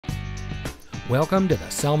Welcome to the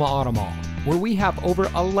Selma Auto Mall, where we have over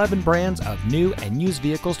 11 brands of new and used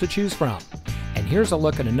vehicles to choose from. And here's a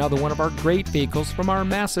look at another one of our great vehicles from our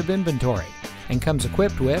massive inventory, and comes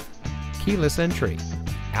equipped with keyless entry,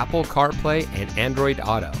 Apple CarPlay and Android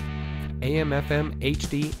Auto, AM/FM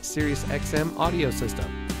HD Sirius XM audio system,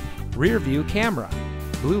 rear view camera,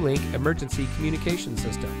 Blue-Link emergency communication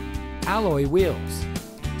system, alloy wheels,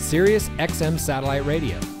 Sirius XM satellite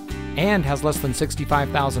radio, and has less than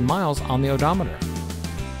 65,000 miles on the odometer.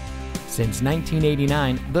 Since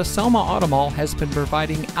 1989, the Selma Auto Mall has been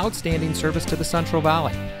providing outstanding service to the Central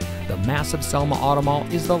Valley. The massive Selma Auto Mall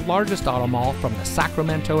is the largest auto mall from the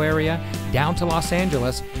Sacramento area down to Los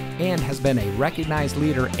Angeles, and has been a recognized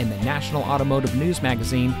leader in the National Automotive News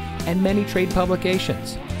magazine and many trade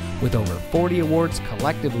publications. With over 40 awards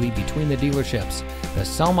collectively between the dealerships, the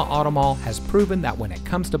Selma Auto Mall has proven that when it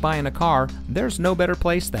comes to buying a car, there's no better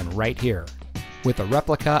place than right here. With a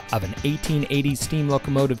replica of an 1880s steam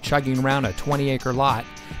locomotive chugging around a 20-acre lot,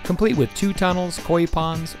 complete with 2 tunnels, koi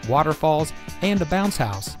ponds, waterfalls, and a bounce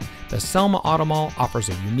house, the Selma Auto Mall offers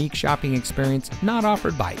a unique shopping experience not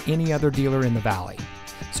offered by any other dealer in the valley.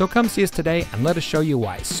 So come see us today and let us show you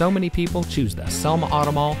why so many people choose the Selma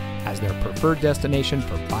Auto Mall as their preferred destination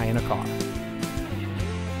for buying a car.